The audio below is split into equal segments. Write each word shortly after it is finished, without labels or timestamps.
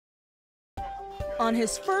On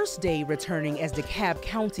his first day returning as DeKalb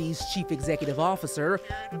County's chief executive officer,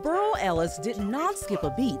 Burrell Ellis did not skip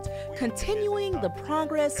a beat, continuing the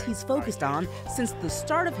progress he's focused on since the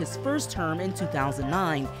start of his first term in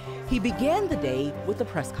 2009. He began the day with a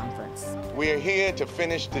press conference. We're here to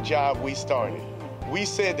finish the job we started. We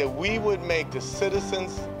said that we would make the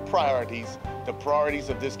citizens' priorities the priorities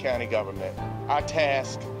of this county government. Our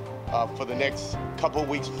task for the next couple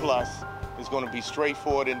weeks plus is going to be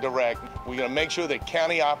straightforward and direct. We're going to make sure that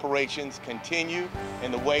county operations continue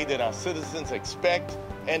in the way that our citizens expect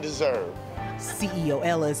and deserve. CEO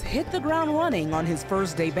Ellis hit the ground running on his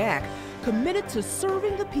first day back. Committed to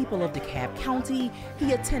serving the people of DeKalb County,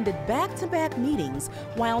 he attended back-to-back meetings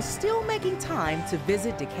while still making time to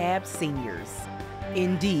visit DeKalb seniors.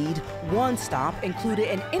 Indeed, one stop included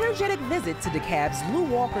an energetic visit to DeKalb's Lou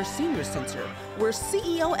Walker Senior Center, where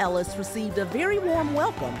CEO Ellis received a very warm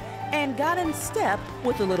welcome and got in step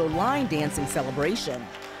with a little line dancing celebration.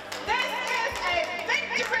 This is a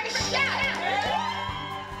victory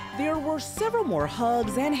shout! There were several more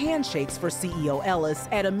hugs and handshakes for CEO Ellis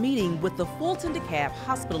at a meeting with the Fulton DeKalb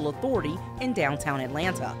Hospital Authority in downtown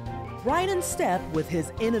Atlanta. Right in step with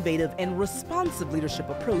his innovative and responsive leadership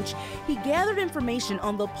approach, he gathered information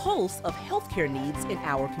on the pulse of healthcare needs in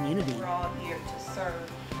our community. We're all here to serve.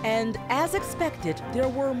 And as expected, there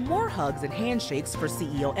were more hugs and handshakes for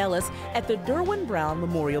CEO Ellis at the Derwin Brown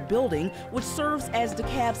Memorial Building, which serves as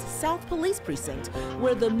DeKalb's South Police Precinct,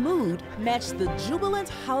 where the mood matched the jubilant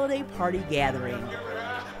holiday party gathering.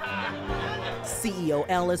 CEO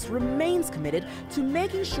Ellis remains committed to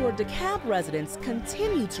making sure DeKalb residents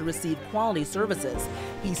continue to receive quality services.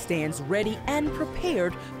 He stands ready and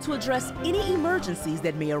prepared to address any emergencies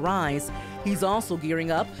that may arise. He's also gearing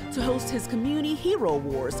up to host his Community Hero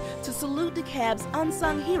Awards to salute DeKalb's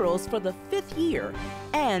unsung heroes for the 5th year.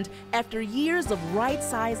 And after years of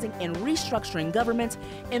right-sizing and restructuring government,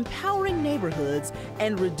 empowering neighborhoods,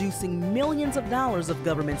 and reducing millions of dollars of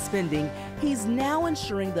government spending, he's now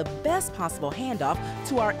ensuring the best possible handoff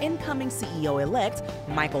to our incoming CEO-elect,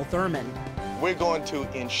 Michael Thurmond. We're going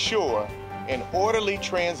to ensure an orderly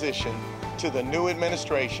transition to the new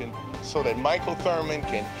administration so that Michael Thurmond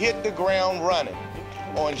can hit the ground running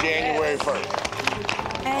on January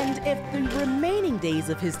 1st. And if the remaining days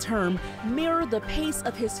of his term mirror the pace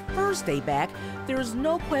of his first day back, there's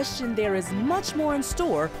no question there is much more in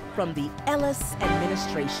store from the Ellis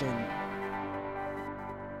administration.